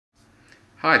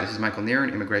Hi, this is Michael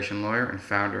Niren, immigration lawyer and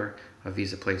founder of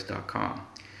VisaPlace.com.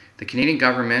 The Canadian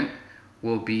government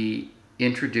will be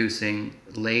introducing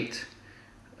late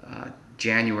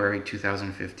January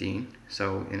 2015,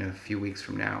 so in a few weeks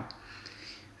from now,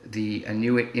 a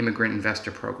new Immigrant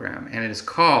Investor program, and it is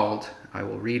called, I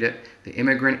will read it, the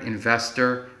Immigrant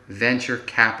Investor Venture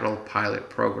Capital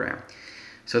Pilot Program.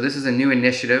 So this is a new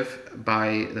initiative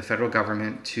by the federal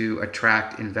government to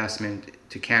attract investment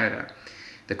to Canada.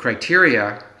 The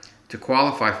criteria to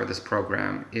qualify for this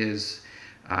program is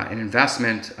an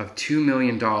investment of $2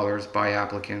 million by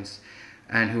applicants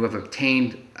and who have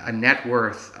obtained a net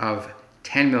worth of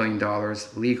 $10 million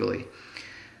legally.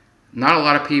 Not a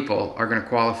lot of people are going to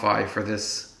qualify for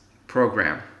this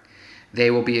program. They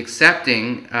will be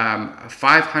accepting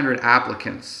 500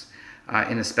 applicants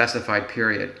in a specified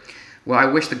period. Well, I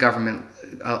wish the government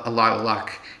a lot of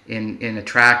luck in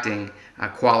attracting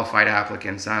qualified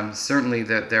applicants. Certainly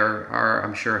that there are,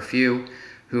 I'm sure, a few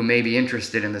who may be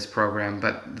interested in this program,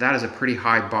 but that is a pretty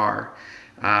high bar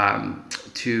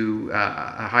to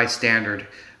a high standard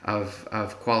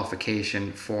of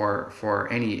qualification for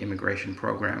any immigration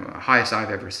program, highest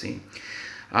I've ever seen.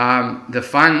 The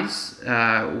funds,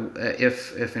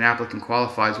 if an applicant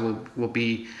qualifies, will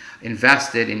be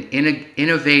invested in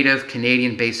innovative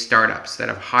Canadian-based startups that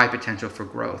have high potential for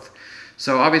growth.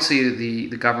 So obviously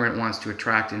the government wants to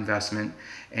attract investment,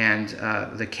 and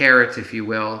the carrot, if you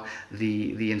will,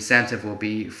 the incentive will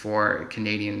be for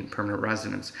Canadian permanent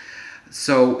residents.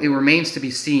 So it remains to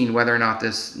be seen whether or not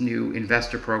this new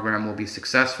investor program will be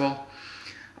successful.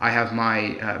 I have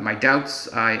my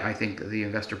doubts. I think the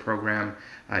investor program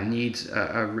needs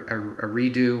a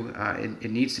redo. It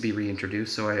needs to be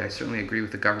reintroduced, so I certainly agree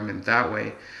with the government that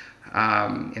way,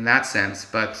 in that sense.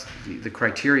 But the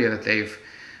criteria that they've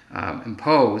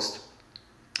imposed,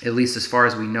 at least as far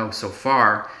as we know so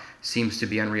far, seems to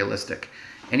be unrealistic.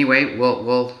 Anyway,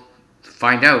 we'll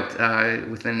find out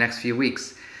within the next few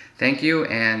weeks. Thank you,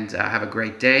 and have a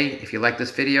great day. If you like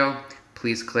this video,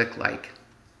 please click like.